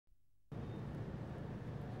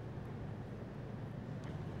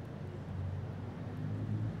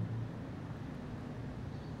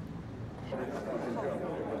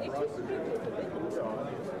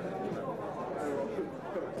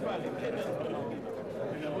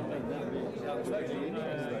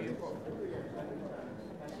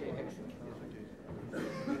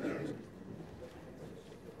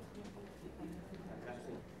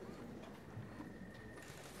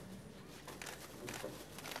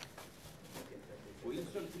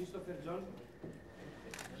Wilson Christopher John.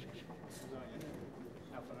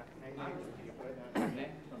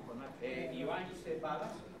 Ιωάννης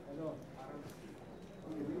Μπάλας.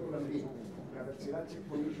 Κατά τη σειρά της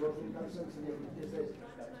εκπονής όσων κάθισαν σε διαφορετικές θέσεις.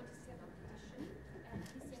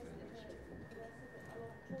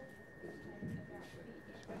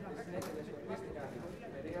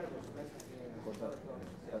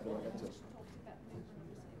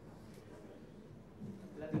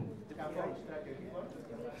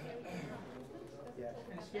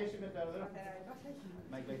 In σχέση με το αεροδρόμιο.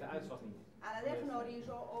 Maar ik weet de uitslag niet. Αλλά δεν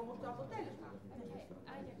γνωρίζω όμως το αποτέλεσμα.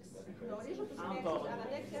 Γνωρίζω τους συνέχειες, αλλά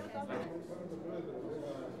δεν ξέρω το αποτέλεσμα.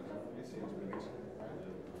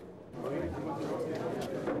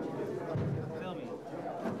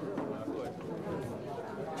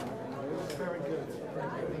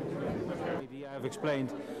 I have explained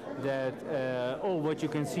that all what you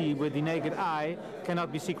can see with the naked eye cannot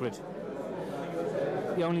be secret.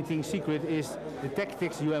 The only thing secret is the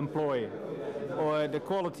tactics you employ or the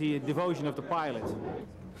quality and devotion of the pilot.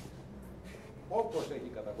 Όπως έχει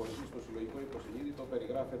καταχωρηθεί στο συλλογικό υποσυνείδητο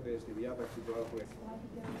περιγράφεται στη διάταξη του άρθρου 6.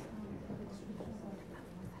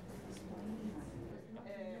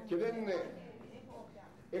 Και δεν είναι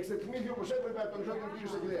εξετιμήθη όπως έπρεπε από τον Ζώδιο κ.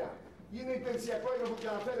 Σαγγελέα. Είναι υπηρεσιακό έγγραφο και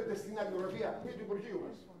αναφέρεται στην αλληλογραφία του Υπουργείου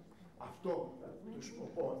μας. Αυτό το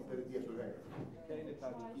σκοπό υπηρετίας του έγγραφου. Ποια είναι τα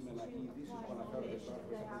αντικείμενα ή ειδήσεις που αναφέρονται στο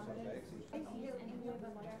άρθρο 146.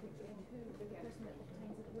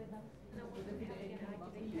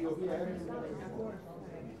 Η οποία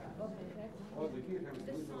όντως υπήρχαν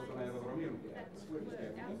στην είσοδο των αεροδρομίων που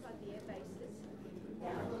επισκέπτηκαν.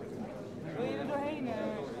 Wil je er doorheen,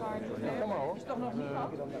 Paard? Kom maar hoor. Is toch nog niet af?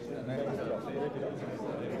 Nee,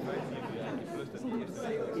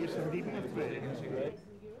 Eerste verdieping of tweede?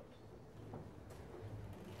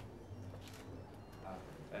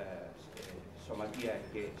 Σωματεία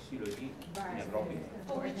και συλλογή στην Ευρώπη.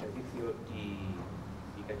 Δείχνει ότι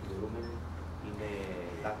οι κατηγορούμενοι είναι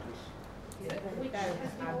λάθος.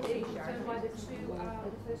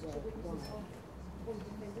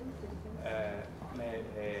 Με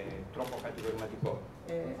τρόπο κατηγορηματικό.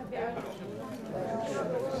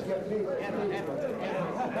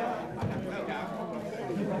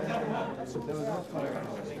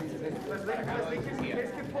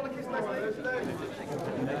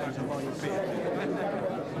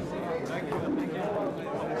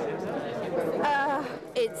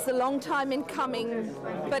 It's a long time in coming,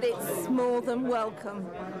 but it's more than welcome,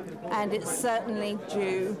 and it's certainly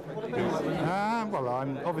due. Well,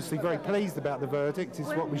 I'm obviously very pleased about the verdict.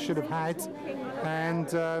 It's what we should have had, and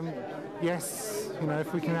yes, you know, if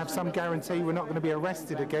we can have some guarantee we're not going to be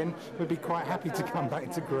arrested again, we'd be quite happy to come back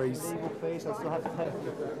to Greece.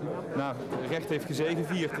 Nou, het recht heeft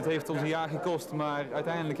gezegevierd. Het heeft ons een jaar gekost, maar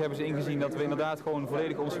uiteindelijk hebben ze ingezien dat we inderdaad gewoon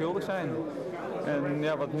volledig onschuldig zijn. En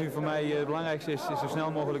ja, wat nu voor mij het belangrijkste is zo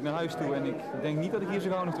snel mogelijk naar huis toe. En ik denk niet dat ik hier zo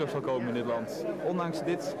gauw nog terug zal komen in dit land. Ondanks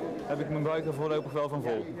dit heb ik mijn buik er voorlopig wel van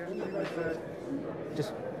vol.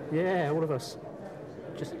 Yeah, all of us.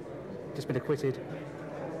 Just been acquitted.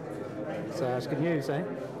 So it's good news, eh?